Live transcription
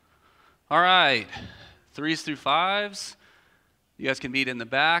All right, 3s through 5s. You guys can meet in the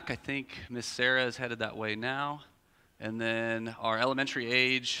back. I think Miss Sarah is headed that way now. And then our elementary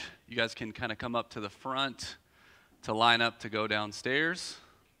age, you guys can kind of come up to the front to line up to go downstairs.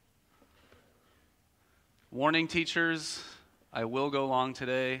 Warning, teachers, I will go long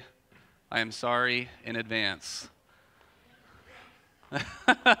today. I am sorry in advance.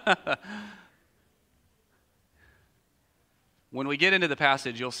 When we get into the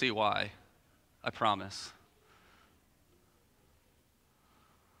passage, you'll see why. I promise.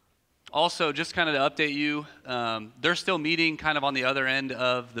 Also, just kind of to update you, they're still meeting kind of on the other end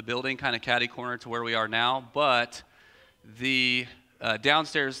of the building, kind of catty corner to where we are now, but the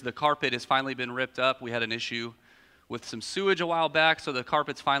downstairs, the carpet has finally been ripped up. We had an issue with some sewage a while back, so the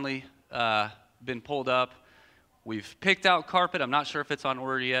carpet's finally been pulled up. We've picked out carpet. I'm not sure if it's on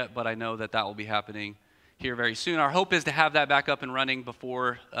order yet, but I know that that will be happening here very soon. Our hope is to have that back up and running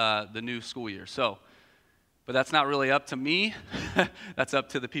before the new school year. But that's not really up to me. That's up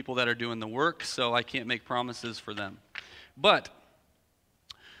to the people that are doing the work, so I can't make promises for them. But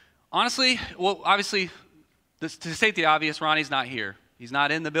honestly, well, obviously, to state the obvious, Ronnie's not here. He's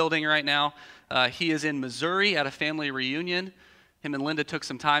not in the building right now. He is in Missouri at a family reunion. Him and Linda took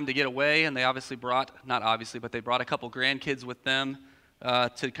some time to get away, and they obviously brought, not obviously, but they brought a couple grandkids with them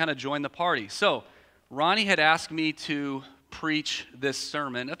to kind of join the party. So Ronnie had asked me to preach this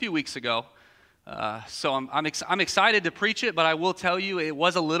sermon a few weeks ago. So I'm excited to preach it, but I will tell you it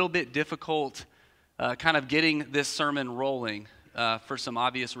was a little bit difficult kind of getting this sermon rolling for some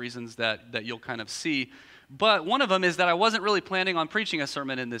obvious reasons that you'll kind of see. But one of them is that I wasn't really planning on preaching a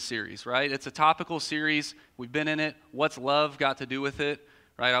sermon in this series, right? It's a topical series. We've been in it. What's love got to do with it,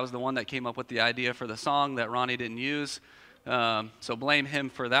 right? I was the one that came up with the idea for the song that Ronnie didn't use. So blame him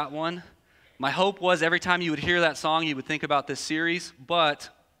for that one. My hope was every time you would hear that song, you would think about this series, but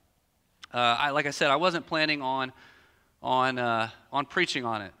like I said, I wasn't planning on preaching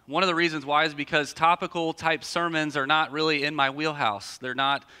on it. One of the reasons why is because topical type sermons are not really in my wheelhouse. They're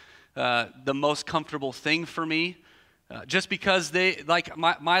not the most comfortable thing for me. Just because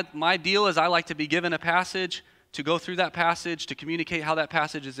my deal is I like to be given a passage, to go through that passage, to communicate how that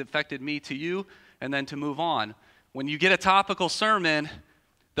passage has affected me to you, and then to move on. When you get a topical sermon,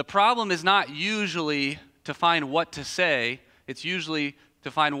 the problem is not usually to find what to say. It's usually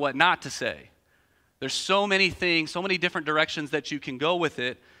to find what not to say. There's so many things, so many different directions that you can go with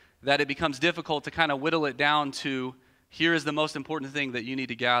it that it becomes difficult to kind of whittle it down to here is the most important thing that you need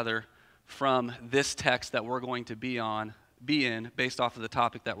to gather from this text that we're going to be in based off of the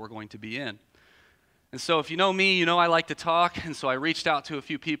topic that we're going to be in. And so if you know me, you know I like to talk, and so I reached out to a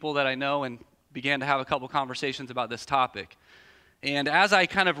few people that I know and began to have a couple conversations about this topic. And as I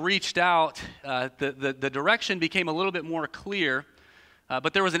kind of reached out, the direction became a little bit more clear.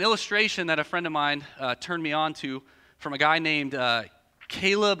 But there was an illustration that a friend of mine turned me on to from a guy named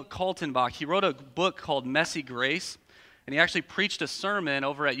Caleb Kaltenbach. He wrote a book called Messy Grace, and he actually preached a sermon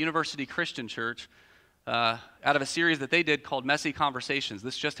over at University Christian Church out of a series that they did called Messy Conversations.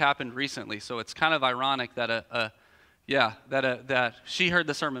 This just happened recently, so it's kind of ironic that that she heard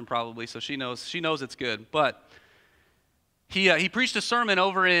the sermon probably, so she knows it's good. But he preached a sermon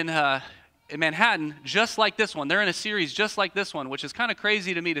over in Manhattan, just like this one. They're in a series just like this one, which is kind of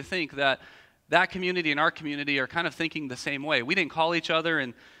crazy to me to think that community and our community are kind of thinking the same way. We didn't call each other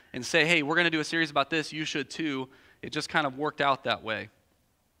and say, hey, we're going to do a series about this, you should too. It just kind of worked out that way.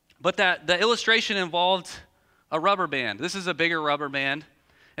 But the illustration involved a rubber band. This is a bigger rubber band.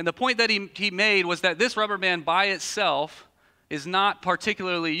 And the point that he made was that this rubber band by itself is not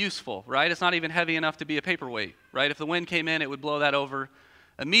particularly useful, right? It's not even heavy enough to be a paperweight, right? If the wind came in, it would blow that over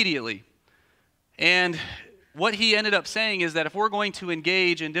immediately. And what he ended up saying is that if we're going to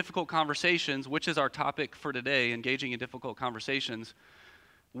engage in difficult conversations, which is our topic for today, engaging in difficult conversations,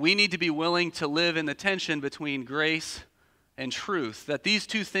 we need to be willing to live in the tension between grace and truth. That these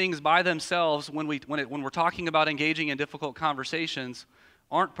two things by themselves, when we're talking about engaging in difficult conversations,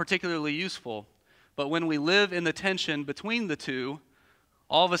 aren't particularly useful. But when we live in the tension between the two,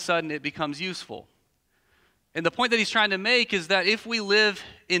 all of a sudden it becomes useful. And the point that he's trying to make is that if we live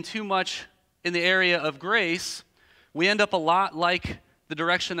in too much in the area of grace, we end up a lot like the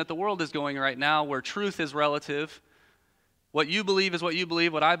direction that the world is going right now, where truth is relative. What you believe is what you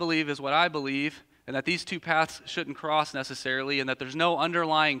believe, what I believe is what I believe, and that these two paths shouldn't cross necessarily, and that there's no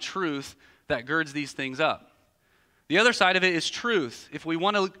underlying truth that girds these things up. The other side of it is truth. If we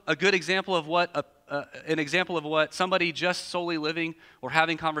want a good example of what somebody just solely living or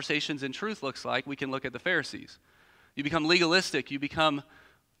having conversations in truth looks like, we can look at the Pharisees. You become legalistic, you become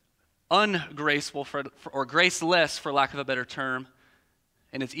ungraceful or graceless, for lack of a better term,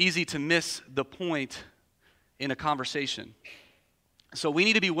 and it's easy to miss the point in a conversation. So we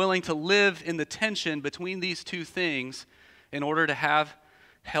need to be willing to live in the tension between these two things in order to have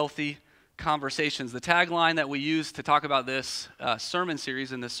healthy conversations. The tagline that we used to talk about this sermon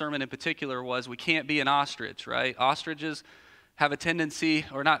series, and this sermon in particular, was we can't be an ostrich, right? Ostriches have a tendency,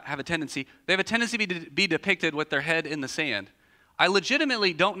 or not have a tendency, they have a tendency to be depicted with their head in the sand. I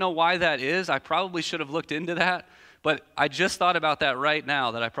legitimately don't know why that is. I probably should have looked into that, but I just thought about that right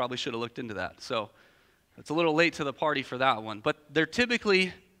now, that I probably should have looked into that. So it's a little late to the party for that one. But they're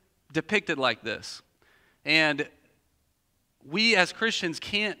typically depicted like this. And we as Christians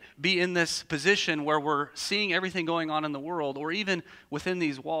can't be in this position where we're seeing everything going on in the world or even within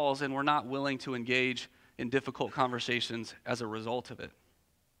these walls, and we're not willing to engage in difficult conversations as a result of it.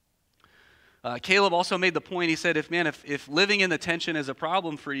 Caleb also made the point, he said, if living in the tension is a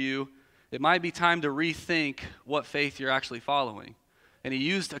problem for you, it might be time to rethink what faith you're actually following. And he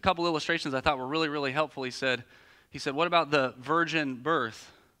used a couple illustrations I thought were really, really helpful. He said, what about the virgin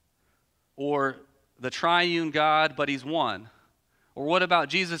birth? Or the triune God, but he's one? Or what about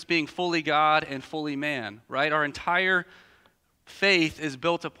Jesus being fully God and fully man, right? Our entire faith is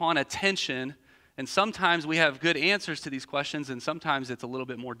built upon a tension, and sometimes we have good answers to these questions, and sometimes it's a little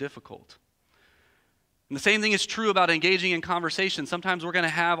bit more difficult. And the same thing is true about engaging in conversation. Sometimes we're going to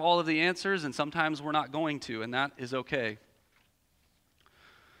have all of the answers, and sometimes we're not going to, and that is okay.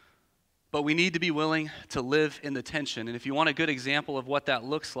 But we need to be willing to live in the tension. And if you want a good example of what that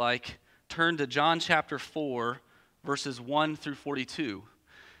looks like, turn to John chapter 4, verses 1 through 42.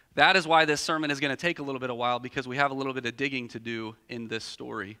 That is why this sermon is going to take a little bit of while, because we have a little bit of digging to do in this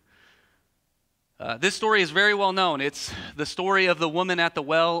story. This story is very well known. It's the story of the woman at the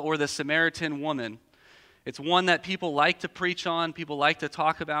well, or the Samaritan woman. It's one that people like to preach on, people like to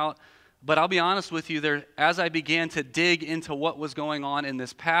talk about. But I'll be honest with you, as I began to dig into what was going on in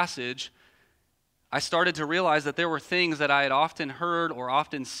this passage, I started to realize that there were things that I had often heard or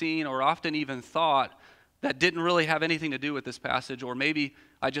often seen or often even thought that didn't really have anything to do with this passage, or maybe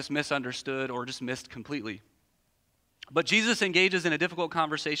I just misunderstood or just missed completely. But Jesus engages in a difficult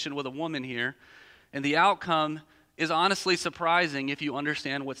conversation with a woman here, and the outcome is honestly surprising if you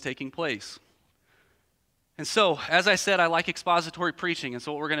understand what's taking place. And so, as I said, I like expository preaching, and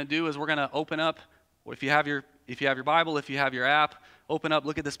so what we're going to do is we're going to open up, or if you have your Bible, if you have your app, open up,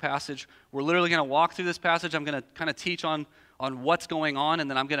 look at this passage. We're literally going to walk through this passage. I'm going to kind of teach on what's going on, and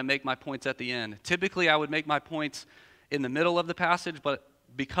then I'm going to make my points at the end. Typically, I would make my points in the middle of the passage, but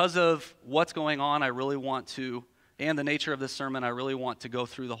because of what's going on, I really want to, and the nature of this sermon, I really want to go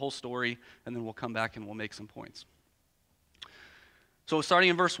through the whole story, and then we'll come back and we'll make some points. So starting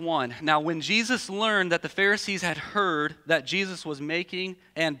in verse 1, now when Jesus learned that the Pharisees had heard that Jesus was making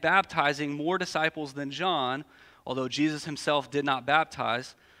and baptizing more disciples than John, although Jesus himself did not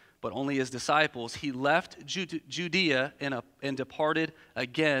baptize, but only his disciples, he left Judea and departed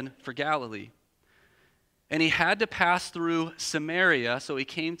again for Galilee. And he had to pass through Samaria, so he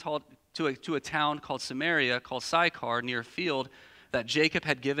came to a town called Samaria, called Sychar, near a field that Jacob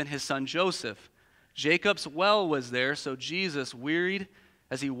had given his son Joseph. Jacob's well was there, so Jesus, wearied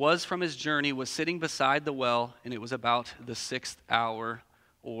as he was from his journey, was sitting beside the well, and it was about the 6th hour,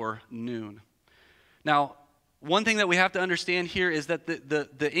 or noon. Now, one thing that we have to understand here is that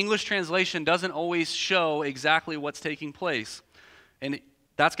the English translation doesn't always show exactly what's taking place. And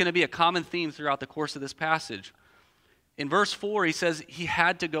that's going to be a common theme throughout the course of this passage. In verse 4, he says he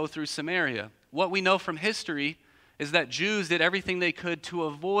had to go through Samaria. What we know from history is that Jews did everything they could to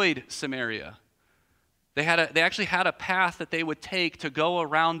avoid Samaria. They actually had a path that they would take to go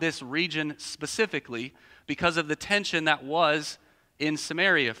around this region specifically because of the tension that was in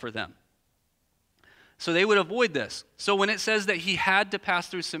Samaria for them. So they would avoid this. So when it says that he had to pass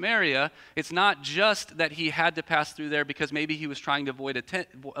through Samaria, it's not just that he had to pass through there because maybe he was trying to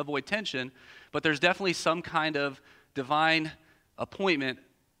avoid tension, but there's definitely some kind of divine appointment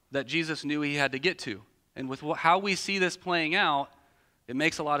that Jesus knew he had to get to. And with how we see this playing out, it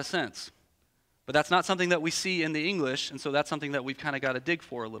makes a lot of sense. But that's not something that we see in the English, and so that's something that we've kind of got to dig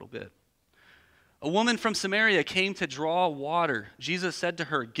for a little bit. A woman from Samaria came to draw water. Jesus said to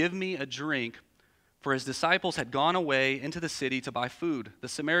her, "Give me a drink," for his disciples had gone away into the city to buy food. The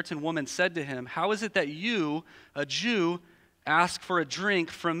Samaritan woman said to him, "How is it that you, a Jew, ask for a drink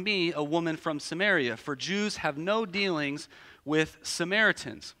from me, a woman from Samaria? For Jews have no dealings with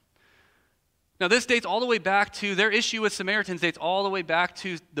Samaritans." Now, this dates all the way back to, their issue with Samaritans dates all the way back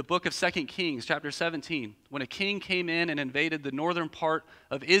to the book of 2 Kings, chapter 17, when a king came in and invaded the northern part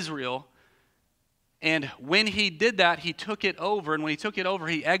of Israel, And when he did that, he took it over. And when he took it over,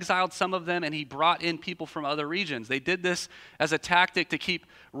 he exiled some of them and he brought in people from other regions. They did this as a tactic to keep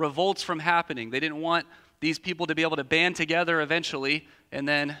revolts from happening. They didn't want these people to be able to band together eventually and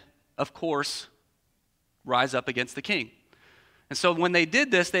then, of course, rise up against the king. And so when they did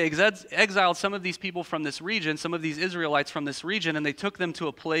this, they exiled some of these people from this region, some of these Israelites from this region, and they took them to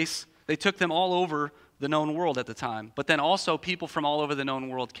a place, they took them all over the known world at the time. But then also people from all over the known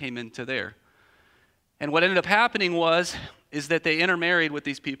world came into there. And what ended up happening is that they intermarried with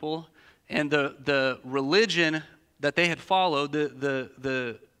these people, and the religion that they had followed,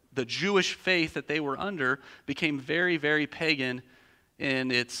 the Jewish faith that they were under, became very, very pagan in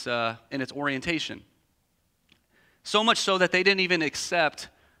its orientation. So much so that they didn't even accept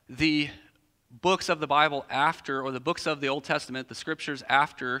the books of the Bible after, or the books of the Old Testament, the scriptures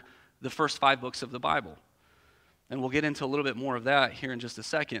after the first 5 books of the Bible. And we'll get into a little bit more of that here in just a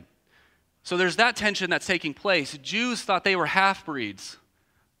second. So there's that tension that's taking place. Jews thought they were half-breeds.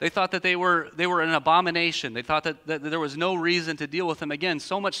 They thought that they were an abomination. They thought that there was no reason to deal with them again,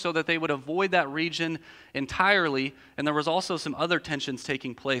 so much so that they would avoid that region entirely. And there was also some other tensions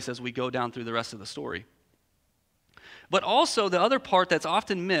taking place as we go down through the rest of the story. But also the other part that's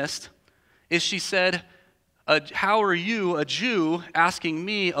often missed is she said, how are you, a Jew, asking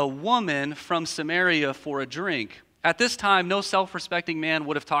me, a woman from Samaria, for a drink? At this time, no self-respecting man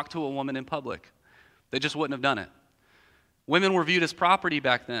would have talked to a woman in public. They just wouldn't have done it. Women were viewed as property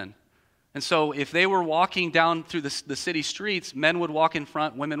back then. And so if they were walking down through the city streets, men would walk in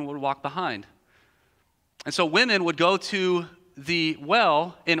front, women would walk behind. And so women would go to the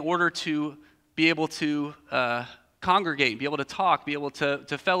well in order to be able to congregate, be able to talk, be able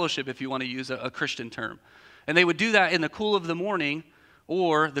to fellowship, if you want to use a Christian term. And they would do that in the cool of the morning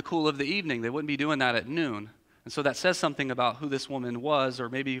or the cool of the evening. They wouldn't be doing that at noon. And so that says something about who this woman was, or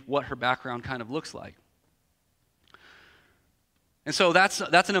maybe what her background kind of looks like. And so that's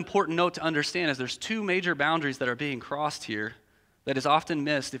an important note to understand, is there's 2 major boundaries that are being crossed here that is often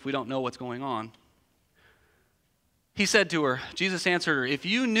missed if we don't know what's going on. He said to her, Jesus answered her, if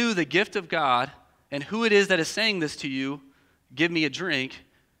you knew the gift of God and who it is that is saying this to you, give me a drink,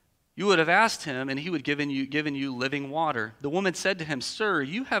 you would have asked him, and he would have given you living water. The woman said to him, sir,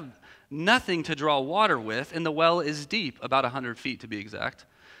 you have nothing to draw water with, and the well is deep, about 100 feet to be exact.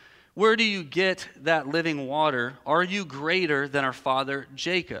 Where do you get that living water? Are you greater than our father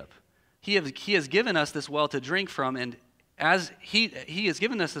Jacob? He has given us this well to drink from, and as he has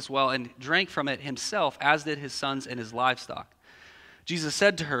given us this well and drank from it himself, as did his sons and his livestock. Jesus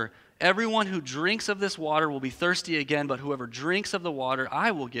said to her, everyone who drinks of this water will be thirsty again, but whoever drinks of the water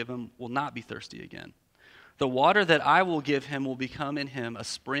I will give him will not be thirsty again. The water that I will give him will become in him a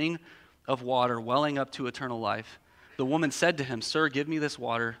spring of water welling up to eternal life. The woman said to him, sir, give me this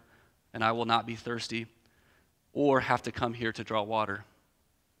water, and I will not be thirsty or have to come here to draw water.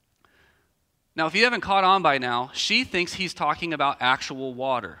 Now, if you haven't caught on by now, she thinks he's talking about actual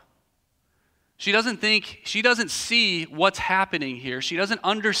water. She doesn't see what's happening here. She doesn't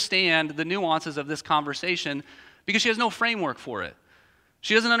understand the nuances of this conversation because she has no framework for it.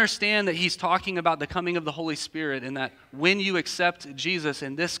 She doesn't understand that he's talking about the coming of the Holy Spirit, and that when you accept Jesus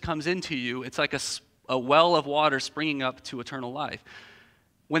and this comes into you, it's like a well of water springing up to eternal life.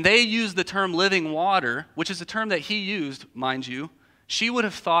 When they use the term living water, which is a term that he used, mind you, she would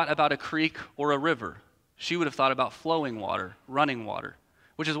have thought about a creek or a river. She would have thought about flowing water, running water,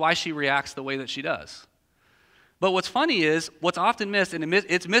 which is why she reacts the way that she does. But what's funny is, what's often missed, and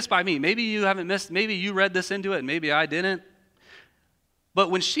it's missed by me. Maybe you haven't missed, maybe you read this into it, and maybe I didn't. But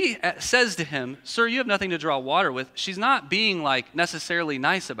when she says to him, sir, you have nothing to draw water with, she's not being like necessarily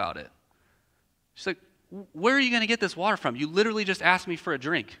nice about it. She's like, where are you going to get this water from? You literally just asked me for a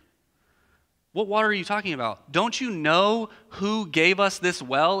drink. What water are you talking about? Don't you know who gave us this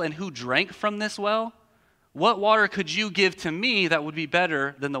well and who drank from this well? What water could you give to me that would be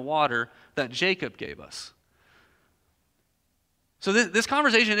better than the water that Jacob gave us? So this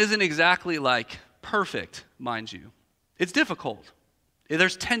conversation isn't exactly like perfect, mind you. It's difficult.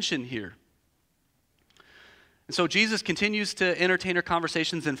 There's tension here. And so Jesus continues to entertain her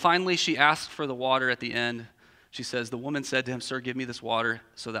conversations, and finally she asks for the water at the end. She says, the woman said to him, sir, give me this water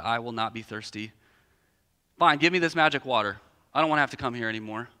so that I will not be thirsty. Fine, give me this magic water. I don't want to have to come here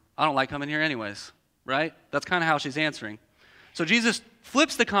anymore. I don't like coming here anyways, right? That's kind of how she's answering. So Jesus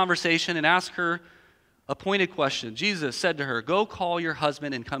flips the conversation and asks her a pointed question. Jesus said to her, go call your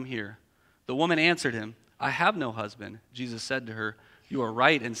husband and come here. The woman answered him, I have no husband. Jesus said to her, you are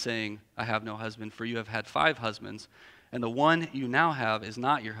right in saying, I have no husband, for you have had 5 husbands, and the one you now have is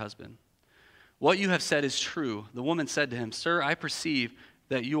not your husband. What you have said is true. The woman said to him, sir, I perceive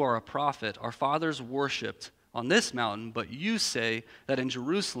that you are a prophet. Our fathers worshipped on this mountain, but you say that in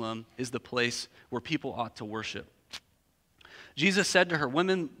Jerusalem is the place where people ought to worship." Jesus said to her,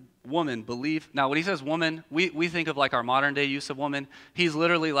 woman, believe. Now, when he says woman, we think of like our modern day use of woman. He's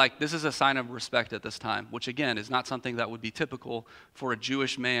literally like, this is a sign of respect at this time, which again is not something that would be typical for a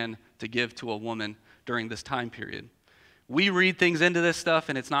Jewish man to give to a woman during this time period. We read things into this stuff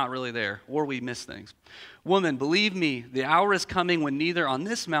and it's not really there, or we miss things. "Woman, believe me, the hour is coming when neither on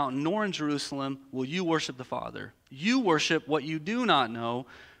this mountain nor in Jerusalem will you worship the Father. You worship what you do not know.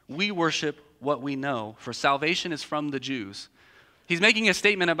 We worship what we know, for salvation is from the Jews." He's making a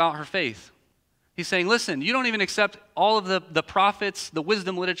statement about her faith. He's saying, listen, you don't even accept all of the prophets, the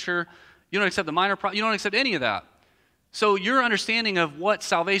wisdom literature. You don't accept the minor prophets. You don't accept any of that. So your understanding of what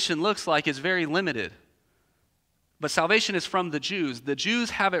salvation looks like is very limited. But salvation is from the Jews. The Jews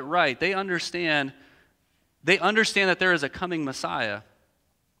have it right. They understand that there is a coming Messiah.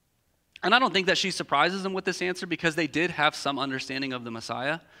 And I don't think that she surprises them with this answer because they did have some understanding of the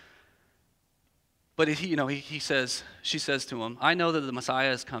Messiah. But she says to him, "I know that the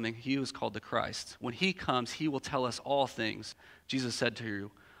Messiah is coming. He who is called the Christ. When he comes, he will tell us all things." Jesus said to her,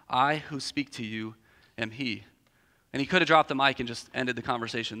 "I who speak to you am he." And he could have dropped the mic and just ended the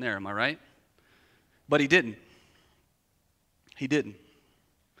conversation there, am I right? But he didn't. He didn't.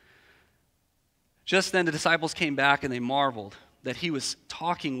 Just then the disciples came back and they marveled that he was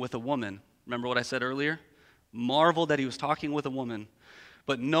talking with a woman. Remember what I said earlier? Marveled that he was talking with a woman.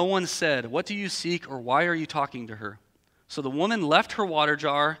 But no one said, "What do you seek?" or "Why are you talking to her?" So the woman left her water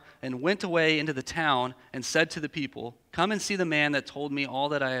jar and went away into the town and said to the people, "Come and see the man that told me all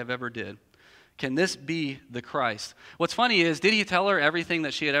that I have ever did. Can this be the Christ?" What's funny is, did he tell her everything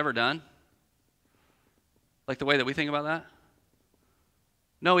that she had ever done? Like the way that we think about that?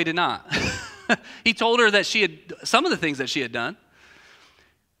 No, he did not. He told her that she had some of the things that she had done.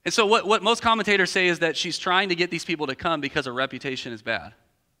 And so what most commentators say is that she's trying to get these people to come because her reputation is bad.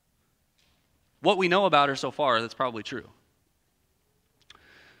 What we know about her so far, that's probably true.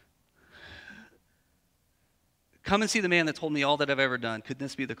 "Come and see the man that told me all that I've ever done. Could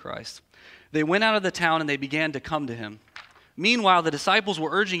this be the Christ?" They went out of the town and they began to come to him. Meanwhile, the disciples were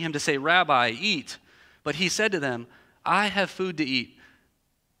urging him to say, "Rabbi, eat." But he said to them, "I have food to eat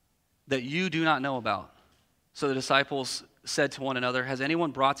that you do not know about." So the disciples said to one another, "Has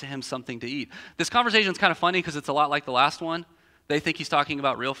anyone brought to him something to eat?" This conversation is kind of funny because it's a lot like the last one. They think he's talking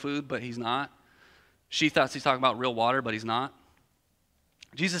about real food, but he's not. She thought he's talking about real water, but he's not.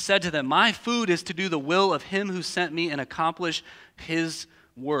 Jesus said to them, "My food is to do the will of him who sent me and accomplish his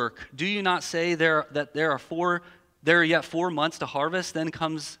work. Do you not say that there are yet 4 months to harvest, then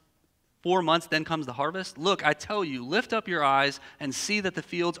comes 4 months, then comes the harvest? Look, I tell you, lift up your eyes and see that the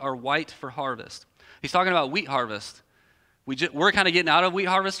fields are white for harvest." He's talking about wheat harvest. We're kind of getting out of wheat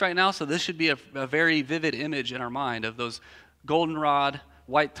harvest right now, so this should be a very vivid image in our mind of those goldenrod,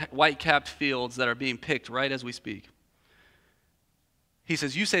 white-capped fields that are being picked right as we speak. He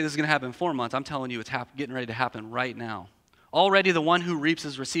says, "You say this is going to happen in 4 months. I'm telling you it's getting ready to happen right now. Already the one who reaps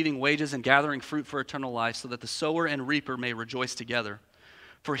is receiving wages and gathering fruit for eternal life, so that the sower and reaper may rejoice together.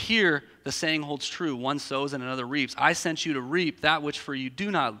 For here the saying holds true, one sows and another reaps. I sent you to reap that which for you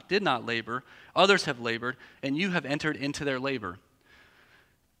did not labor. Others have labored, and you have entered into their labor."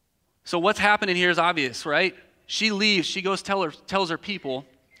 So what's happening here is obvious, right? She leaves, she goes tells her people,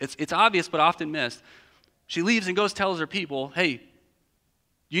 it's obvious but often missed. She leaves and goes tells her people, "Hey,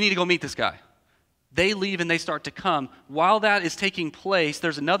 you need to go meet this guy." They leave and they start to come. While that is taking place,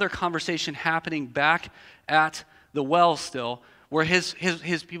 there's another conversation happening back at the well still, where his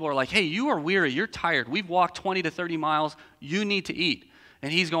people are like, "Hey, you are weary, you're tired. We've walked 20 to 30 miles. You need to eat."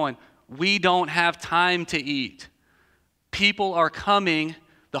 And he's going, "We don't have time to eat. People are coming.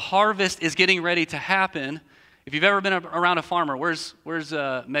 The harvest is getting ready to happen." If you've ever been around a farmer, where's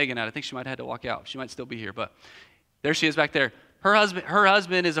Megan at? I think she might have had to walk out. She might still be here, but there she is back there. Her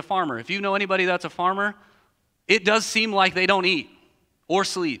husband is a farmer. If you know anybody that's a farmer, it does seem like they don't eat or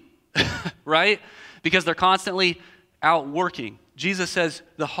sleep, right? Because they're constantly out working. Jesus says,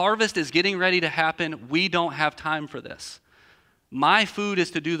 the harvest is getting ready to happen. We don't have time for this. My food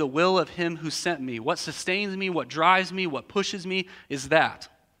is to do the will of him who sent me. What sustains me, what drives me, what pushes me is that.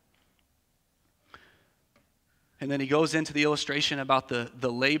 And then he goes into the illustration about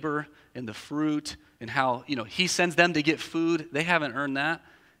the labor and the fruit and how, he sends them to get food. They haven't earned that.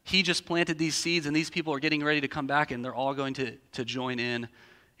 He just planted these seeds, and these people are getting ready to come back, and they're all going to join in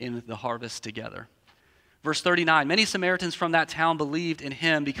the harvest together. Verse 39, many Samaritans from that town believed in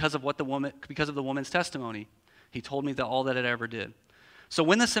him because of the woman's testimony. He told me that all that it ever did. So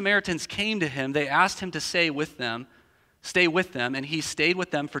when the Samaritans came to him, they asked him to stay with them stay with them, and he stayed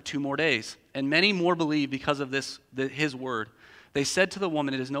with them for 2 more days. And many more believed because of his word. They said to the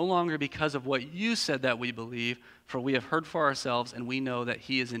woman, "It is no longer because of what you said that we believe, for we have heard for ourselves, and we know that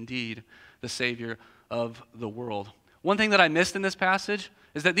he is indeed the Savior of the world." One thing that I missed in this passage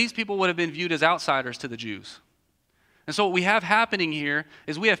is that these people would have been viewed as outsiders to the Jews. And so what we have happening here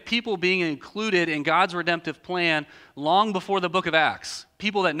is we have people being included in God's redemptive plan long before the book of Acts,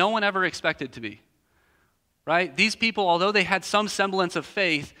 people that no one ever expected to be. Right? These people, although they had some semblance of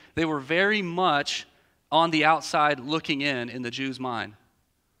faith, they were very much on the outside looking in the Jews' mind.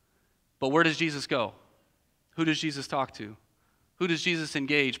 But where does Jesus go? Who does Jesus talk to? Who does Jesus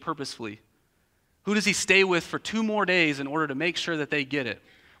engage purposefully? Who does he stay with for 2 more days in order to make sure that they get it?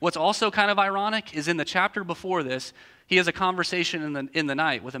 What's also kind of ironic is in the chapter before this, he has a conversation in the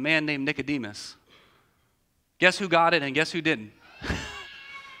night with a man named Nicodemus. Guess who got it and guess who didn't?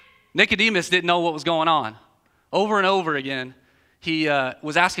 Nicodemus didn't know what was going on. Over and over again, he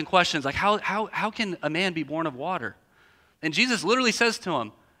was asking questions like, how can a man be born of water? And Jesus literally says to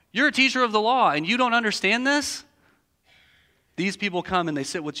him, "You're a teacher of the law and you don't understand this?" These people come and they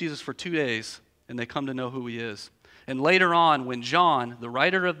sit with Jesus for 2 days and they come to know who he is. And later on, when John, the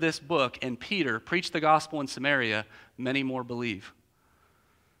writer of this book, and Peter preach the gospel in Samaria, many more believe.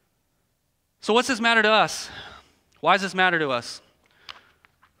 So what's this matter to us? Why does this matter to us?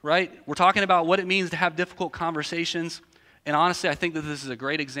 Right? We're talking about what it means to have difficult conversations. And honestly, I think that this is a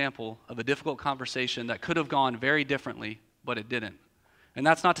great example of a difficult conversation that could have gone very differently, but it didn't. And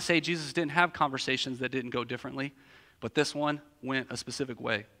that's not to say Jesus didn't have conversations that didn't go differently, but this one went a specific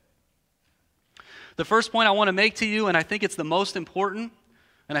way. The first point I want to make to you, and I think it's the most important,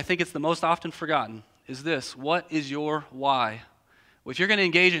 and I think it's the most often forgotten, is this: what is your why? If you're going to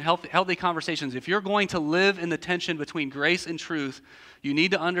engage in healthy conversations, if you're going to live in the tension between grace and truth, you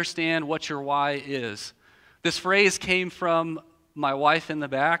need to understand what your why is. This phrase came from my wife in the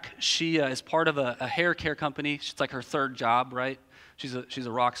back. She is part of a hair care company. It's like her 3rd job, right? She's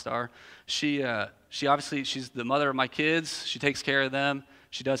a rock star. She obviously, she's the mother of my kids. She takes care of them.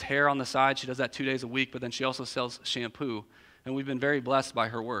 She does hair on the side. She does that 2 days a week, but then she also sells shampoo. And we've been very blessed by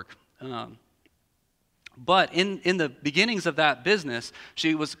her work. But in the beginnings of that business,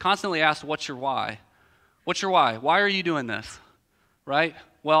 she was constantly asked, "What's your why? What's your why? Why are you doing this?" Right?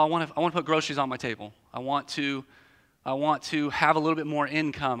 Well, I want to put groceries on my table. I want to have a little bit more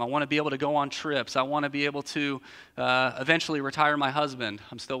income. I want to be able to go on trips. I want to be able to eventually retire my husband.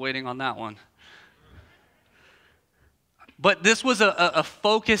 I'm still waiting on that one. But this was a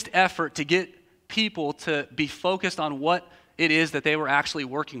focused effort to get people to be focused on what it is that they were actually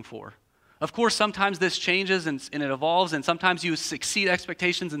working for. Of course, sometimes this changes and it evolves, and sometimes you exceed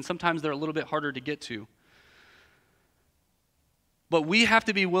expectations, and sometimes they're a little bit harder to get to. But we have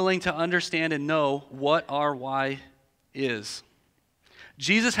to be willing to understand and know what our why is.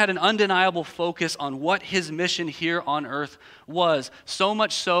 Jesus had an undeniable focus on what his mission here on earth was, so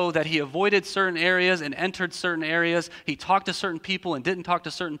much so that he avoided certain areas and entered certain areas. He talked to certain people and didn't talk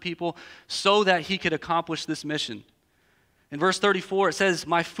to certain people so that he could accomplish this mission. In verse 34, it says,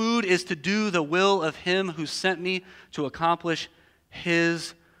 "My food is to do the will of him who sent me to accomplish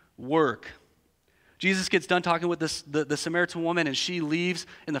his work." Jesus gets done talking with the Samaritan woman, and she leaves.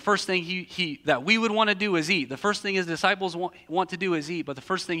 And the first thing that we would want to do is eat. The first thing his disciples want to do is eat. But the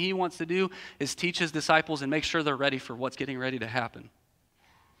first thing he wants to do is teach his disciples and make sure they're ready for what's getting ready to happen.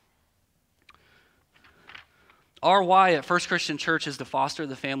 Our why at First Christian Church is to foster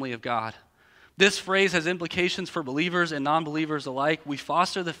the family of God. This phrase has implications for believers and non-believers alike. We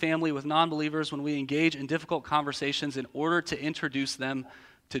foster the family with non-believers when we engage in difficult conversations in order to introduce them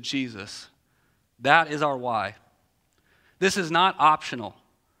to Jesus. That is our why. This is not optional.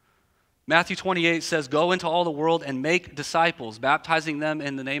 Matthew 28 says, "Go into all the world and make disciples, baptizing them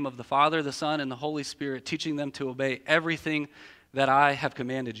in the name of the Father, the Son, and the Holy Spirit, teaching them to obey everything that I have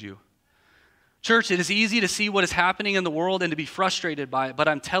commanded you." Church, it is easy to see what is happening in the world and to be frustrated by it, but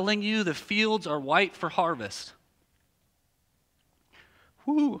I'm telling you, the fields are white for harvest.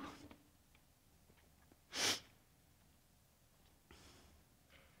 Whew.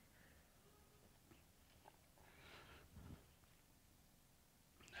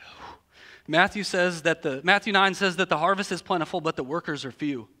 Matthew 9 says that the harvest is plentiful, but the workers are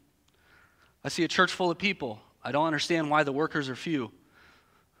few. I see a church full of people. I don't understand why the workers are few.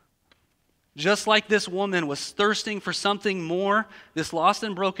 Just like this woman was thirsting for something more, this lost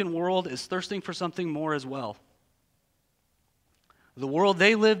and broken world is thirsting for something more as well. The world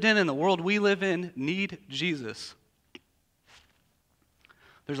they lived in and the world we live in need Jesus.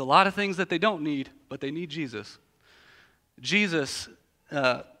 There's a lot of things that they don't need, but they need Jesus.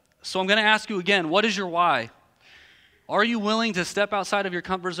 So I'm going to ask you again, what is your why? Are you willing to step outside of your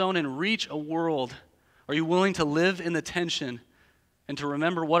comfort zone and reach a world? Are you willing to live in the tension and to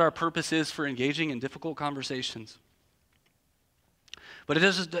remember what our purpose is for engaging in difficult conversations? But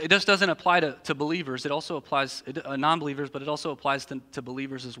it just doesn't apply to believers. It also applies to non-believers, but it also applies to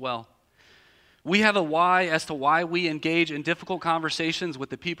believers as well. We have a why as to why we engage in difficult conversations with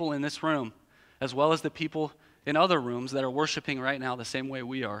the people in this room, as well as the people in other rooms that are worshiping right now the same way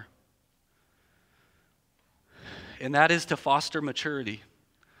we are. And that is to foster maturity,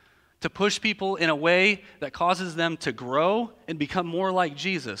 to push people in a way that causes them to grow and become more like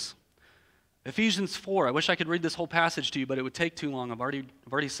Jesus. Ephesians 4, I wish I could read this whole passage to you, but it would take too long. I've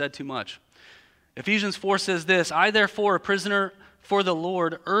already said too much. Ephesians 4 says this, I therefore, a prisoner for the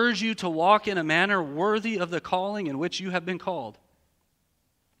Lord, urge you to walk in a manner worthy of the calling in which you have been called,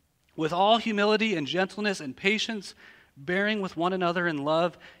 with all humility and gentleness and patience, bearing with one another in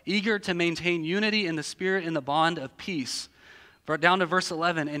love, eager to maintain unity in the Spirit in the bond of peace. Down to verse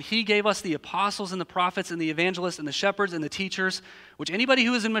 11, and he gave us the apostles and the prophets and the evangelists and the shepherds and the teachers, which anybody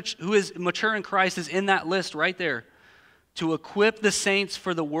who is mature in Christ is in that list right there, to equip the saints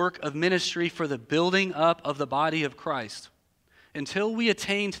for the work of ministry, for the building up of the body of Christ, until we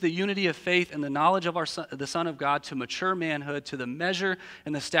attain to the unity of faith and the knowledge of the Son of God, to mature manhood, to the measure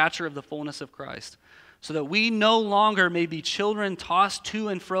and the stature of the fullness of Christ, so that we no longer may be children tossed to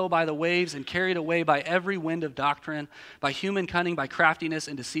and fro by the waves and carried away by every wind of doctrine, by human cunning, by craftiness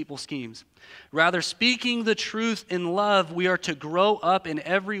and deceitful schemes. Rather, speaking the truth in love, we are to grow up in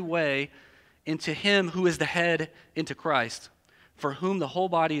every way into him who is the head, into Christ, for whom the whole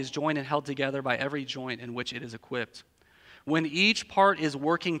body is joined and held together by every joint in which it is equipped. When each part is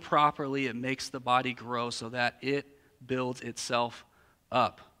working properly, it makes the body grow so that it builds itself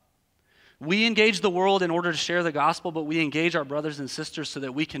up. We engage the world in order to share the gospel, but we engage our brothers and sisters so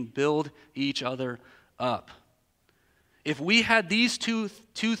that we can build each other up. If we had these two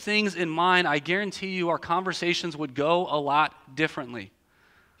things in mind, I guarantee you our conversations would go a lot differently.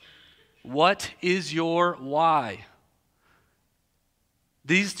 What is your why?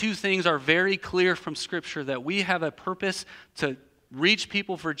 These two things are very clear from Scripture, that we have a purpose to reach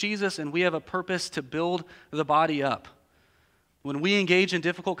people for Jesus and we have a purpose to build the body up. When we engage in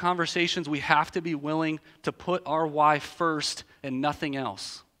difficult conversations, we have to be willing to put our why first and nothing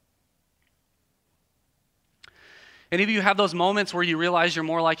else. Any of you have those moments where you realize you're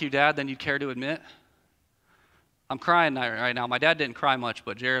more like your dad than you care to admit? I'm crying right now. My dad didn't cry much,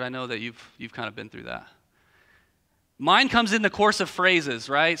 but Jared, I know that you've kind of been through that. Mine comes in the course of phrases,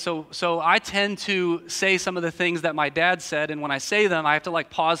 right? So I tend to say some of the things that my dad said, and when I say them, I have to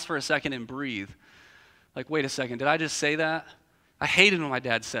pause for a second and breathe. Wait a second, did I just say that? I hated when my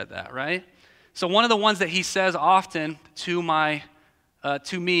dad said that, right? So one of the ones that he says often to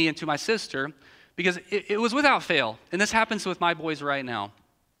me and to my sister, because it was without fail, and this happens with my boys right now.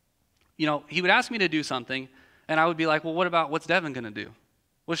 He would ask me to do something, and I would be like, well, what's Devin going to do?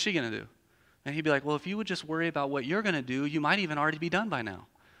 What's she going to do? And he'd be like, well, if you would just worry about what you're going to do, you might even already be done by now.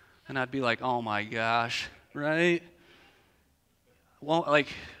 And I'd be like, oh my gosh, right? Well,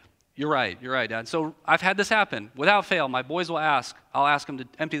 you're right, Dad. So I've had this happen. Without fail, my boys will ask, I'll ask them to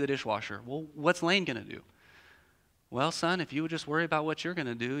empty the dishwasher. Well, what's Lane going to do? Well, son, if you would just worry about what you're going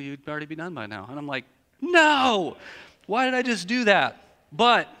to do, you'd already be done by now. And I'm like, no! Why did I just do that?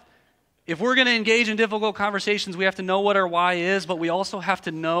 But if we're going to engage in difficult conversations, we have to know what our why is, but we also have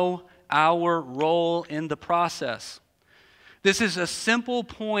to know our role in the process. This is a simple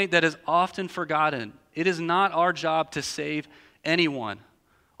point that is often forgotten. It is not our job to save anyone.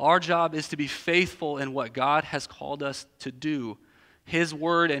 Our job is to be faithful in what God has called us to do. His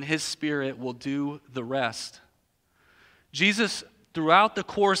word and His Spirit will do the rest. Jesus, throughout the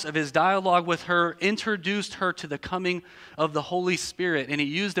course of His dialogue with her, introduced her to the coming of the Holy Spirit, and He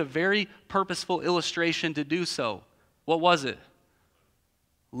used a very purposeful illustration to do so. What was it?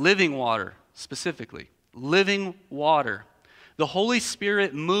 Living water, specifically. Living water. The Holy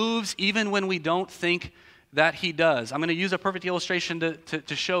Spirit moves even when we don't think that He does. I'm going to use a perfect illustration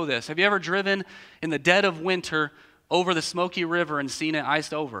to show this. Have you ever driven in the dead of winter over the Smoky River and seen it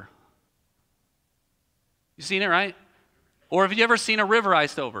iced over? You seen it, right? Or have you ever seen a river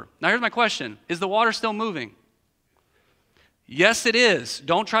iced over? Now here's my question. Is the water still moving? Yes, it is.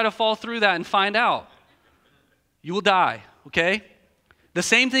 Don't try to fall through that and find out. You will die, okay? The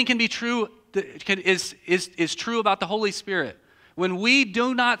same thing can be true, is true about the Holy Spirit. When we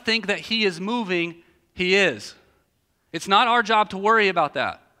do not think that He is moving, He is. It's not our job to worry about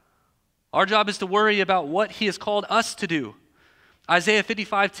that. Our job is to worry about what He has called us to do. Isaiah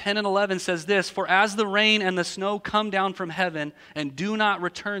 55:10 and 11 says this, "For as the rain and the snow come down from heaven and do not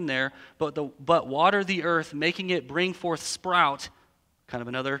return there, but water the earth, making it bring forth sprout," kind of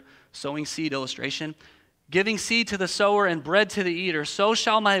another sowing seed illustration, "giving seed to the sower and bread to the eater, so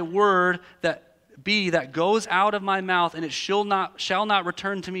shall my word that goes out of my mouth, and it shall not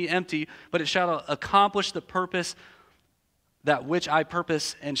return to me empty, but it shall accomplish the purpose that which I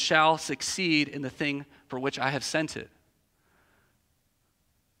purpose, and shall succeed in the thing for which I have sent it."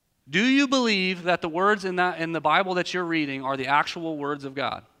 Do you believe that the words in the Bible that you're reading are the actual words of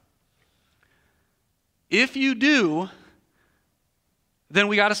God? If you do, then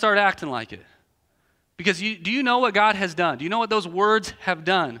we got to start acting like it. Because do you know what God has done? Do you know what those words have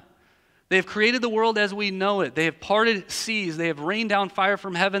done? They have created the world as we know it. They have parted seas. They have rained down fire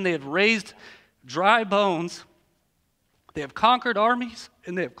from heaven. They have raised dry bones. They have conquered armies,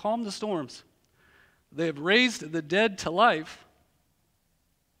 and they have calmed the storms. They have raised the dead to life.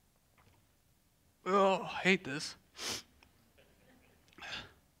 Oh, I hate this.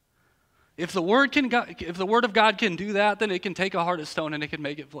 If the word of God can do that, then it can take a heart of stone and it can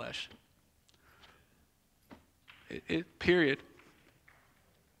make it flesh. Period.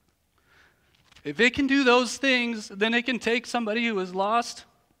 If it can do those things, then it can take somebody who is lost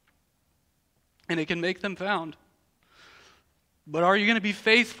and it can make them found. But are you going to be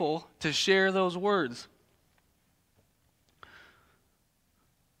faithful to share those words?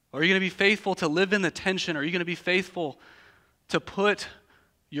 Are you going to be faithful to live in the tension? Are you going to be faithful to put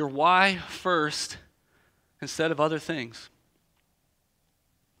your why first instead of other things?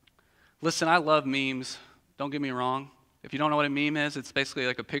 Listen, I love memes. Don't get me wrong. If you don't know what a meme is, it's basically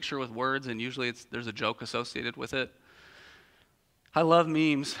like a picture with words, and usually there's a joke associated with it. I love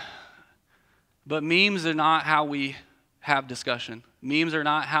memes, but memes are not how we have discussion. Memes are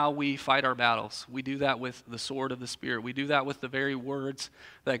not how we fight our battles. We do that with the sword of the Spirit. We do that with the very words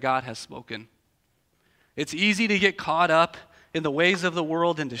that God has spoken. It's easy to get caught up in the ways of the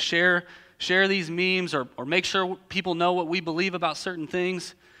world and to share these memes or make sure people know what we believe about certain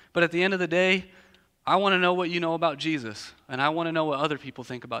things. But at the end of the day, I want to know what you know about Jesus, and I want to know what other people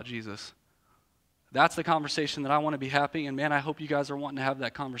think about Jesus. That's the conversation that I want to be having, and man, I hope you guys are wanting to have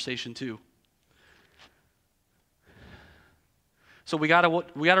that conversation too. So we got to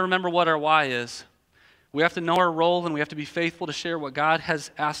remember what our why is. We have to know our role, and we have to be faithful to share what God has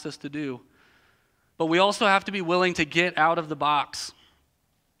asked us to do. But we also have to be willing to get out of the box.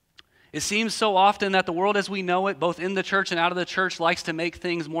 It seems so often that the world as we know it, both in the church and out of the church, likes to make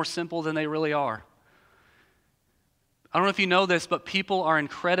things more simple than they really are. I don't know if you know this, but people are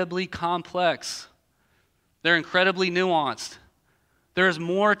incredibly complex. They're incredibly nuanced. There is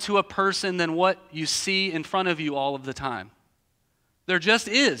more to a person than what you see in front of you all of the time. There just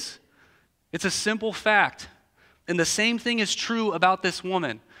is. It's a simple fact. And the same thing is true about this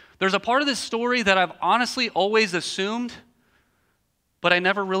woman. There's a part of this story that I've honestly always assumed, but I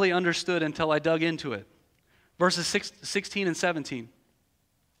never really understood until I dug into it. Verses 16 and 17.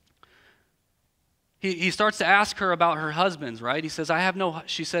 He starts to ask her about her husbands, right? He says,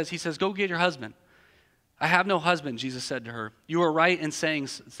 he says, "Go get your husband." "I have no husband," Jesus said to her. "You are right in saying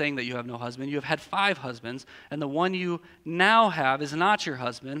that you have no husband. You have had 5 husbands, and the one you now have is not your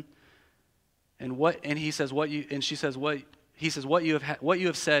husband." He says, "What you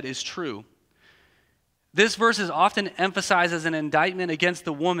have said is true." This verse is often emphasized as an indictment against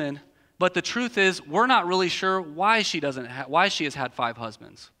the woman, but the truth is, we're not really sure why she has had 5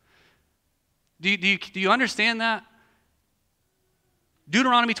 husbands. Do you understand that?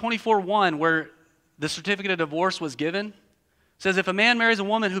 Deuteronomy 24:1, where the certificate of divorce was given, says if a man marries a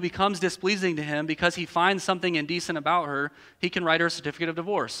woman who becomes displeasing to him because he finds something indecent about her, he can write her a certificate of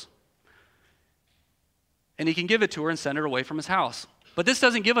divorce. And he can give it to her and send her away from his house. But this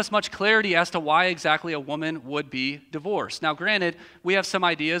doesn't give us much clarity as to why exactly a woman would be divorced. Now, granted, we have some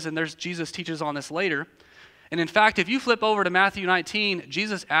ideas, and Jesus teaches on this later. And in fact, if you flip over to Matthew 19,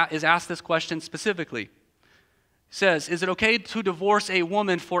 Jesus is asked this question specifically. He says, "Is it okay to divorce a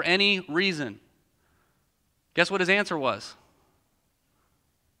woman for any reason?" Guess what his answer was?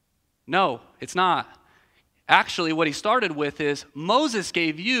 No, it's not. Actually, what he started with is, Moses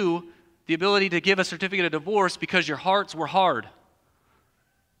gave you the ability to give a certificate of divorce because your hearts were hard.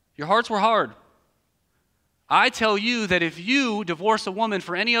 Your hearts were hard. I tell you that if you divorce a woman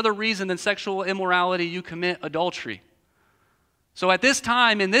for any other reason than sexual immorality, you commit adultery. So at this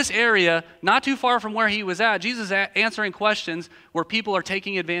time, in this area, not too far from where he was at, Jesus is answering questions where people are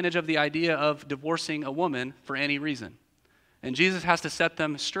taking advantage of the idea of divorcing a woman for any reason. And Jesus has to set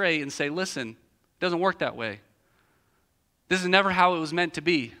them straight and say, listen, it doesn't work that way. This is never how it was meant to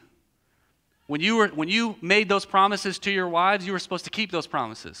be. When you made those promises to your wives, you were supposed to keep those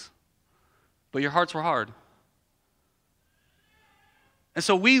promises. But your hearts were hard. And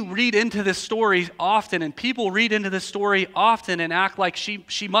so we read into this story often, and people read into this story often and act like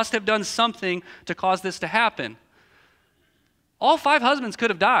she must have done something to cause this to happen. All 5 husbands could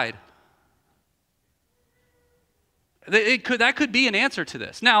have died. That could be an answer to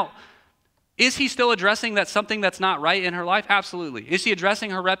this. Now, is he still addressing something that's not right in her life? Absolutely. Is he addressing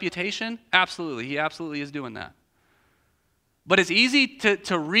her reputation? Absolutely. He absolutely is doing that. But it's easy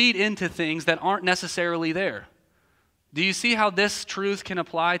to read into things that aren't necessarily there. Do you see how this truth can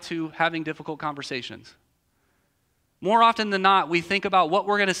apply to having difficult conversations? More often than not, we think about what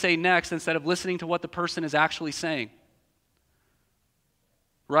we're going to say next instead of listening to what the person is actually saying.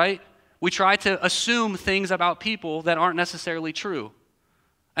 Right? We try to assume things about people that aren't necessarily true.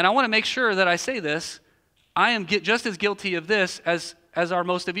 And I want to make sure that I say this. I am just as guilty of this as are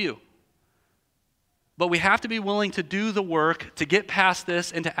most of you. But we have to be willing to do the work to get past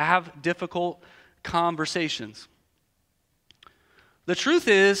this and to have difficult conversations. The truth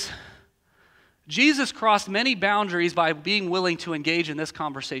is, Jesus crossed many boundaries by being willing to engage in this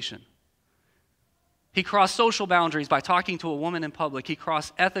conversation. He crossed social boundaries by talking to a woman in public. He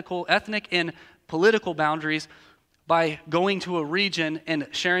crossed ethnic, and political boundaries by going to a region and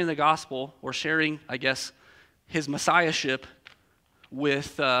sharing the gospel, or sharing, I guess, his messiahship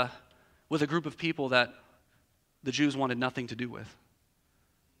with a group of people that the Jews wanted nothing to do with.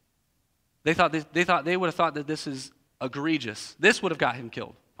 They would have thought that this is egregious. This would have got him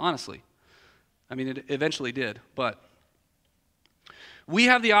killed, honestly. I mean, it eventually did, but we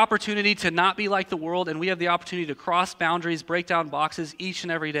have the opportunity to not be like the world, and we have the opportunity to cross boundaries, break down boxes each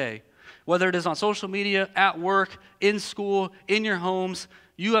and every day. Whether it is on social media, at work, in school, in your homes,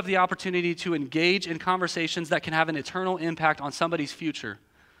 you have the opportunity to engage in conversations that can have an eternal impact on somebody's future.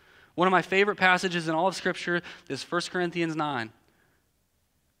 One of my favorite passages in all of Scripture is 1 Corinthians 9.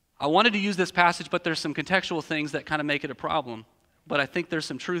 I wanted to use this passage, but there's some contextual things that kind of make it a problem. But I think there's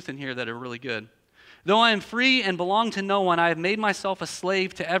some truth in here that are really good. Though I am free and belong to no one, I have made myself a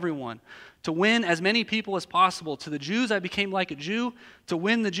slave to everyone, to win as many people as possible. To the Jews I became like a Jew, to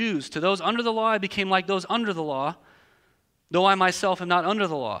win the Jews. To those under the law I became like those under the law, though I myself am not under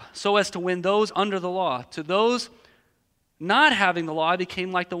the law, so as to win those under the law. To those not having the law I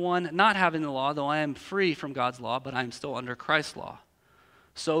became like the one not having the law, though I am free from God's law, but I am still under Christ's law,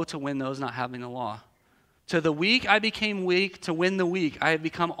 so to win those not having the law. To the weak I became weak to win the weak. I have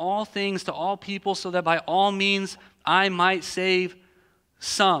become all things to all people so that by all means I might save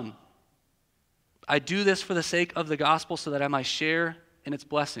some. I do this for the sake of the gospel so that I might share in its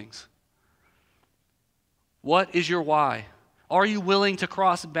blessings. What is your why? Are you willing to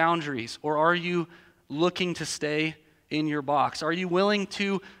cross boundaries, or are you looking to stay in your box? Are you willing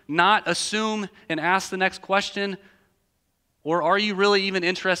to not assume and ask the next question, or are you really even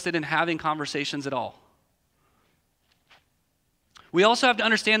interested in having conversations at all? We also have to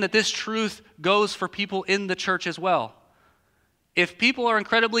understand that this truth goes for people in the church as well. If people are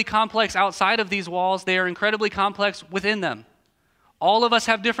incredibly complex outside of these walls, they are incredibly complex within them. All of us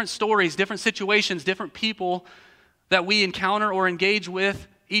have different stories, different situations, different people that we encounter or engage with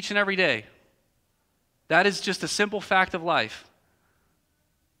each and every day. That is just a simple fact of life.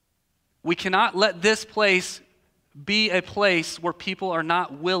 We cannot let this place be a place where people are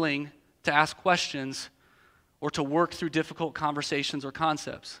not willing to ask questions or to work through difficult conversations or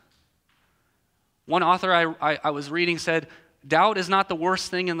concepts. One author I was reading said, doubt is not the worst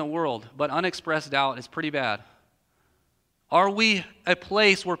thing in the world, but unexpressed doubt is pretty bad. Are we a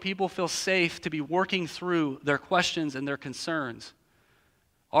place where people feel safe to be working through their questions and their concerns?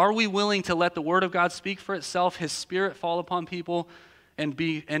 Are we willing to let the Word of God speak for itself, His Spirit fall upon people, and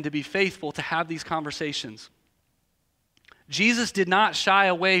to be faithful to have these conversations? Jesus did not shy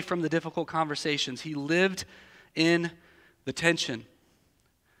away from the difficult conversations. He lived in the tension.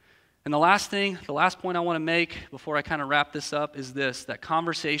 And the last point I want to make before I kind of wrap this up is this, that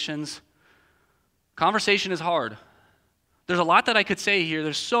conversation is hard. There's a lot that I could say here.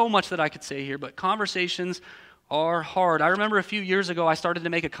 There's so much that I could say here, but conversations are hard. I remember a few years ago, I started to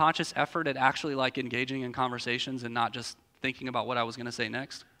make a conscious effort at actually engaging in conversations and not just thinking about what I was going to say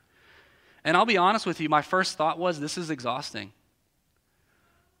next. And I'll be honest with you, my first thought was, this is exhausting.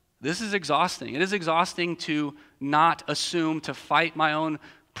 This is exhausting. It is exhausting to not assume, to fight my own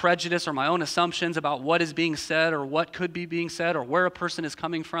prejudice or my own assumptions about what is being said or what could be being said or where a person is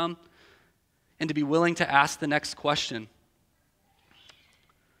coming from, and to be willing to ask the next question.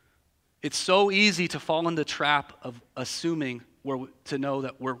 It's so easy to fall in the trap of assuming it's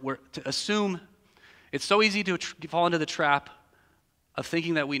so easy to fall into the trap of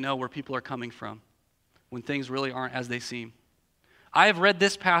thinking that we know where people are coming from when things really aren't as they seem. I have read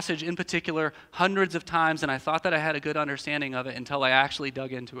this passage in particular hundreds of times, and I thought that I had a good understanding of it until I actually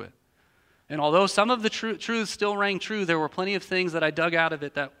dug into it. And although some of the truths still rang true, there were plenty of things that I dug out of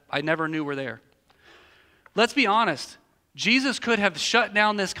it that I never knew were there. Let's be honest. Jesus could have shut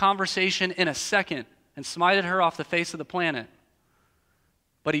down this conversation in a second and smited her off the face of the planet.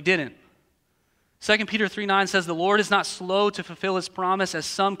 But he didn't. 2 Peter 3:9 says, "The Lord is not slow to fulfill his promise, as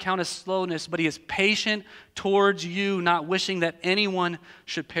some count as slowness, but he is patient towards you, not wishing that anyone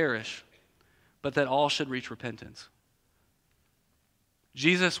should perish, but that all should reach repentance."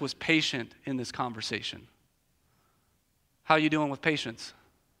 Jesus was patient in this conversation. How are you doing with patience?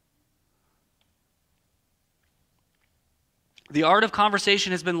 The art of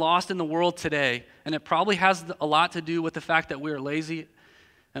conversation has been lost in the world today, and it probably has a lot to do with the fact that we are lazy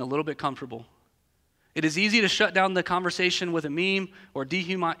and a little bit comfortable. It is easy to shut down the conversation with a meme or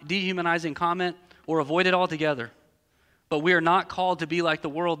dehumanizing comment or avoid it altogether. But we are not called to be like the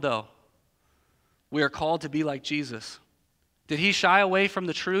world, though. We are called to be like Jesus. Did he shy away from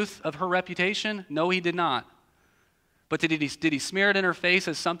the truth of her reputation? No, he did not. But did he smear it in her face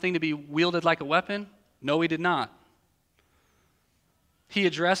as something to be wielded like a weapon? No, he did not. He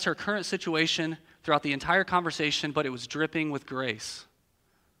addressed her current situation throughout the entire conversation, but it was dripping with grace.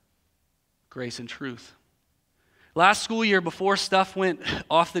 Grace and truth. Last school year, before stuff went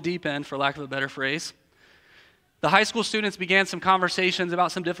off the deep end, for lack of a better phrase, the high school students began some conversations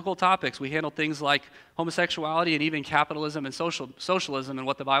about some difficult topics. We handled things like homosexuality and even capitalism and socialism and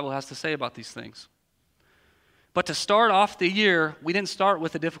what the Bible has to say about these things. But to start off the year, we didn't start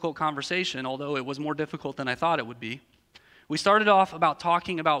with a difficult conversation, although it was more difficult than I thought it would be. We started off about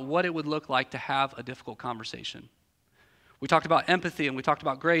talking about what it would look like to have a difficult conversation. We talked about empathy, and we talked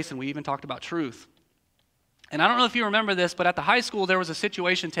about grace, and we even talked about truth. And I don't know if you remember this, but at the high school, there was a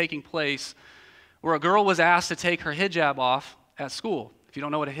situation taking place where a girl was asked to take her hijab off at school. If you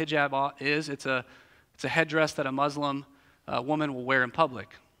don't know what a hijab is, it's a headdress that a Muslim woman will wear in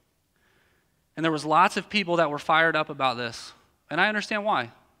public. And there was lots of people that were fired up about this, and I understand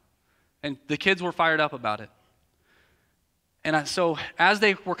why. And the kids were fired up about it. And so as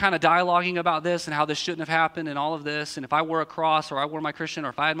they were kind of dialoguing about this and how this shouldn't have happened and all of this, and if I wore a cross or I wore my Christian or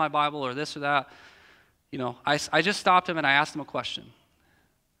if I had my Bible or this or that, I just stopped him and I asked him a question.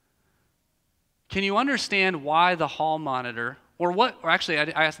 Can you understand why the hall monitor,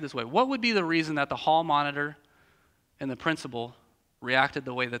 I asked it this way, what would be the reason that the hall monitor and the principal reacted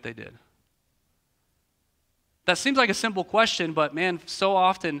the way that they did? That seems like a simple question, but man, so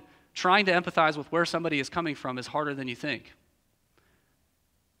often trying to empathize with where somebody is coming from is harder than you think.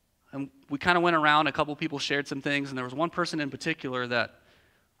 And we kind of went around, a couple people shared some things, and there was one person in particular that,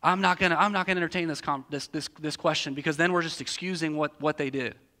 I'm not gonna entertain this question because then we're just excusing what they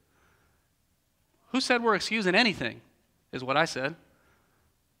did. Who said we're excusing anything, is what I said.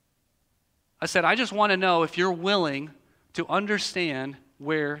 I said, I just want to know if you're willing to understand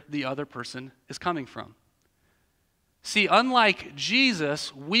where the other person is coming from. See, unlike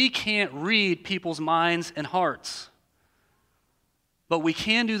Jesus, we can't read people's minds and hearts. But we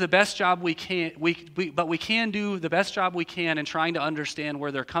can do the best job we can. But we can do the best job we can in trying to understand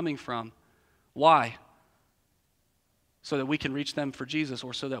where they're coming from. Why? So that we can reach them for Jesus,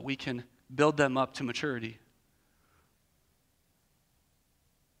 or so that we can build them up to maturity.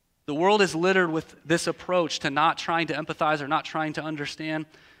 The world is littered with this approach to not trying to empathize or not trying to understand,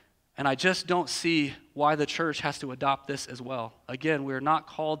 and I just don't see why the church has to adopt this as well. Again, we are not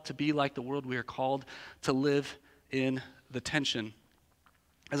called to be like the world. We are called to live in the tension.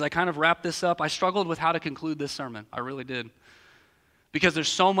 As I kind of wrap this up, I struggled with how to conclude this sermon. I really did. Because there's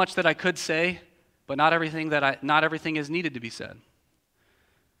so much that I could say, but not everything is needed to be said.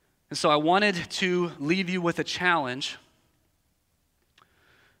 And so I wanted to leave you with a challenge.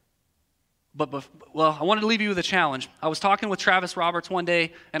 I wanted to leave you with a challenge. I was talking with Travis Roberts one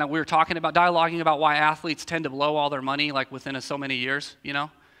day, and we were dialoguing about why athletes tend to blow all their money like within so many years,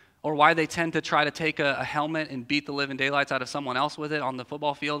 or why they tend to try to take a helmet and beat the living daylights out of someone else with it on the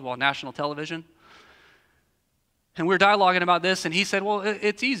football field while national television. And we were dialoguing about this, and he said, well,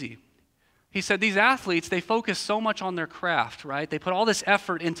 it's easy. He said, these athletes, they focus so much on their craft, right? They put all this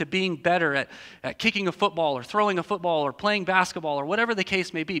effort into being better at kicking a football or throwing a football or playing basketball or whatever the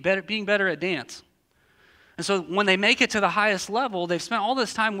case may be, being better at dance. And so when they make it to the highest level, they've spent all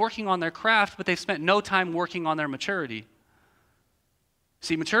this time working on their craft, but they've spent no time working on their maturity.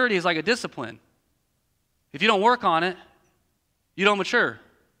 See, maturity is like a discipline. If you don't work on it, you don't mature.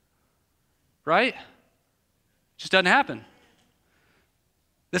 Right? It just doesn't happen.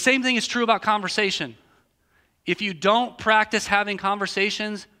 The same thing is true about conversation. If you don't practice having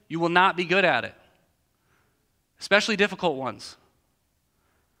conversations, you will not be good at it, especially difficult ones.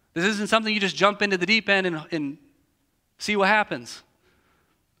 This isn't something you just jump into the deep end and see what happens,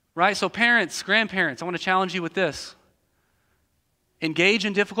 right? So parents, grandparents, I want to challenge you with this. Engage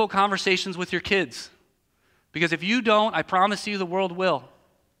in difficult conversations with your kids, because if you don't, I promise you the world will.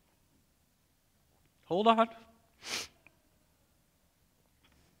 Hold on.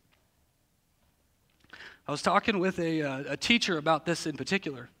 I was talking with a teacher about this in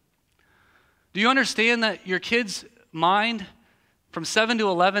particular. Do you understand that your kid's mind from 7 to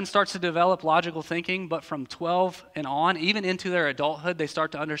 11 starts to develop logical thinking, but from 12 and on, even into their adulthood, they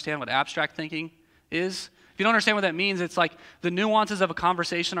start to understand what abstract thinking is? If you don't understand what that means, it's like the nuances of a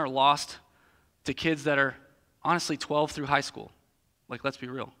conversation are lost to kids that are honestly 12 through high school. Like, let's be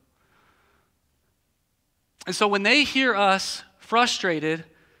real. And so when they hear us frustrated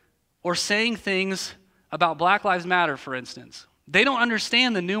or saying things about Black Lives Matter, for instance, they don't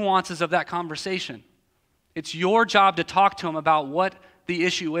understand the nuances of that conversation. It's your job to talk to them about what the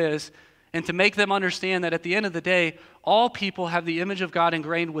issue is and to make them understand that at the end of the day, all people have the image of God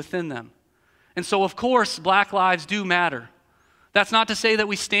ingrained within them. And so, of course, Black lives do matter. That's not to say that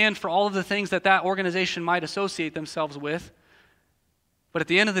we stand for all of the things that that organization might associate themselves with, but at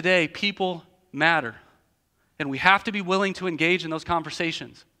the end of the day, people matter. And we have to be willing to engage in those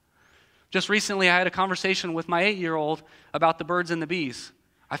conversations. Just recently, I had a conversation with my 8-year-old about the birds and the bees.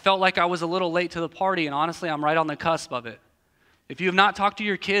 I felt like I was a little late to the party, and honestly, I'm right on the cusp of it. If you have not talked to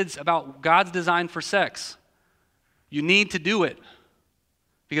your kids about God's design for sex, you need to do it.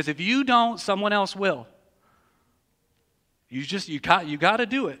 Because if you don't, someone else will. You got to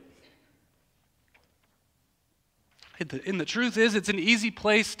do it. And the truth is, it's an easy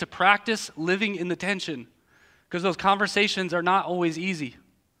place to practice living in the tension, because those conversations are not always easy.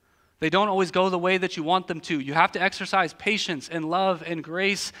 They don't always go the way that you want them to. You have to exercise patience and love and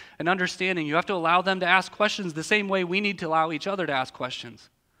grace and understanding. You have to allow them to ask questions the same way we need to allow each other to ask questions.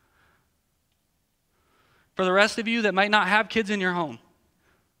 For the rest of you that might not have kids in your home,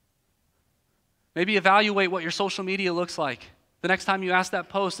 maybe evaluate what your social media looks like. The next time you ask that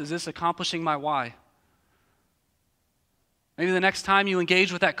post, is this accomplishing my why? Maybe the next time you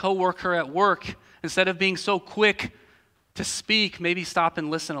engage with that coworker at work, instead of being so quick to speak, maybe stop and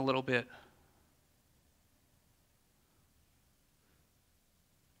listen a little bit.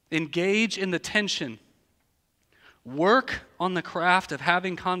 Engage in the tension. Work on the craft of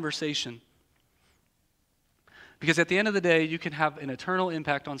having conversation. Because at the end of the day, you can have an eternal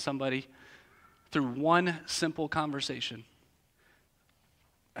impact on somebody through one simple conversation.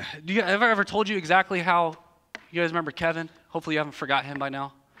 Do you ever told you exactly how, you guys remember Kevin? Hopefully you haven't forgot him by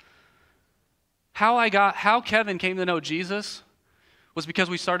now. How Kevin came to know Jesus was because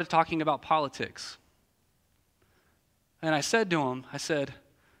we started talking about politics. And I said to him,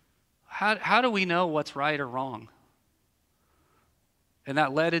 how do we know what's right or wrong? And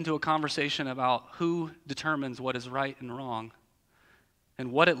that led into a conversation about who determines what is right and wrong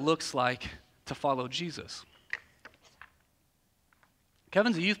and what it looks like to follow Jesus.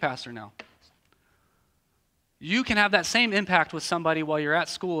 Kevin's a youth pastor now. You can have that same impact with somebody while you're at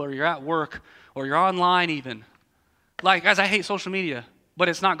school or you're at work or you're online even. Like, guys, I hate social media, but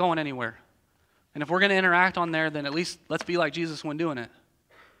it's not going anywhere. And if we're going to interact on there, then at least let's be like Jesus when doing it.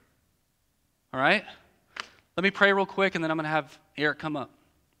 All right? Let me pray real quick, and then I'm going to have Eric come up.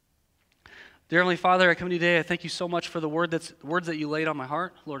 Dear Heavenly Father, I come to you today. I thank you so much for the words that you laid on my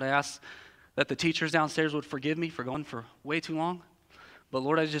heart. Lord, I ask that the teachers downstairs would forgive me for going for way too long. But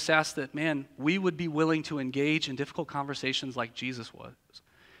Lord, I just ask that, we would be willing to engage in difficult conversations like Jesus was.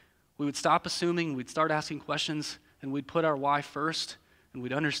 We would stop assuming, we'd start asking questions, and we'd put our why first, and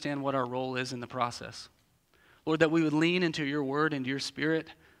we'd understand what our role is in the process. Lord, that we would lean into your word and your spirit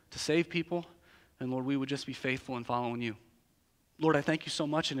to save people, and Lord, we would just be faithful in following you. Lord, I thank you so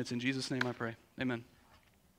much, and it's in Jesus' name I pray. Amen.